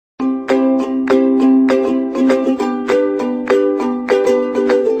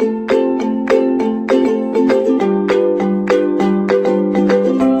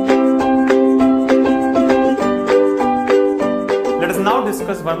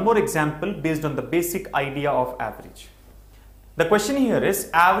one more example based on the basic idea of average. The question here is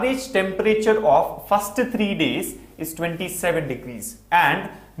average temperature of first 3 days is 27 degrees and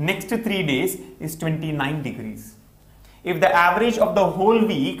next 3 days is 29 degrees. If the average of the whole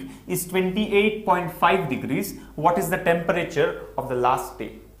week is 28.5 degrees, what is the temperature of the last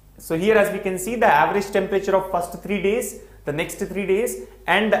day? So here, as we can see, the average temperature of first 3 days, the next 3 days,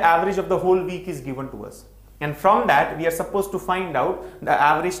 and the average of the whole week is given to us. And from that, we are supposed to find out the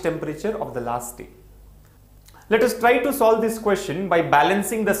average temperature of the last day. Let us try to solve this question by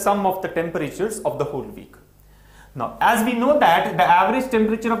balancing the sum of the temperatures of the whole week. Now, as we know that the average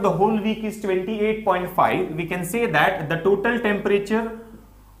temperature of the whole week is 28.5, we can say that the total temperature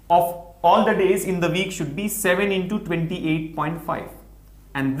of all the days in the week should be 7 into 28.5.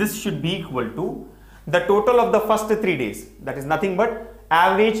 And this should be equal to the total of the first 3 days. That is nothing but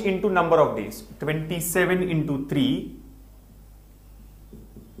average into number of days. 27 into 3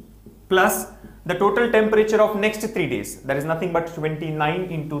 plus the total temperature of next 3 days. That is nothing but 29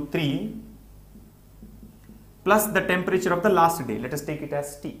 into 3 plus the temperature of the last day. Let us take it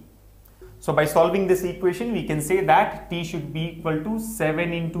as T. So by solving this equation, we can say that T should be equal to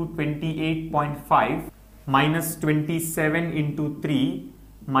 7 into 28.5 minus 27 into 3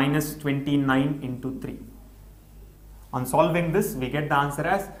 minus 29 into 3. On solving this, we get the answer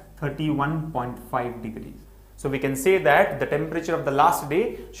as 31.5 degrees. So we can say that the temperature of the last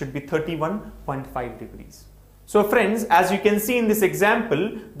day should be 31.5 degrees. So friends, as you can see in this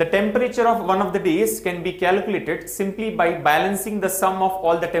example, the temperature of one of the days can be calculated simply by balancing the sum of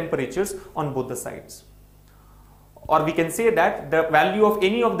all the temperatures on both the sides. Or we can say that the value of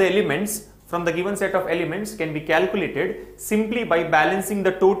any of the elements from the given set of elements can be calculated simply by balancing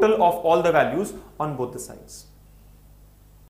the total of all the values on both the sides.